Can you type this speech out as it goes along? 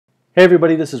Hey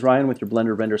everybody, this is Ryan with your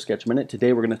Blender Render Sketch Minute.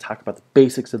 Today we're going to talk about the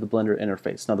basics of the Blender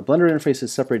interface. Now the Blender interface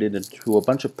is separated into a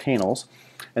bunch of panels,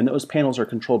 and those panels are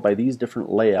controlled by these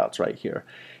different layouts right here.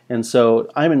 And so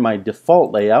I'm in my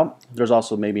default layout. There's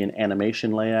also maybe an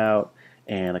animation layout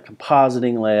and a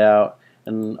compositing layout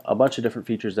and a bunch of different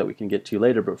features that we can get to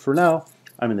later, but for now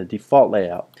I'm in the default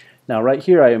layout. Now right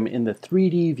here I am in the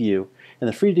 3D view, and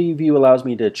the 3D view allows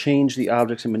me to change the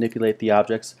objects and manipulate the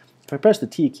objects. If I press the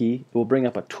T key, it will bring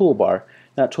up a toolbar.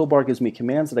 That toolbar gives me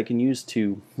commands that I can use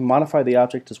to modify the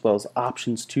object as well as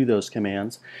options to those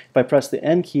commands. If I press the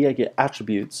N key, I get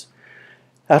attributes.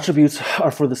 Attributes are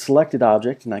for the selected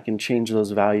object, and I can change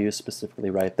those values specifically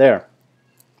right there.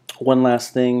 One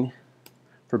last thing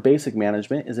for basic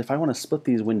management is if I want to split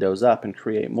these windows up and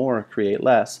create more or create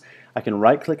less, I can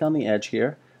right click on the edge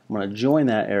here. I'm going to join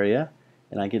that area,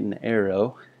 and I get an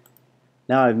arrow.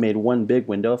 Now I've made one big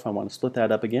window. If I want to split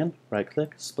that up again, right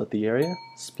click, split the area,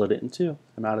 split it in two.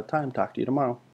 I'm out of time. Talk to you tomorrow.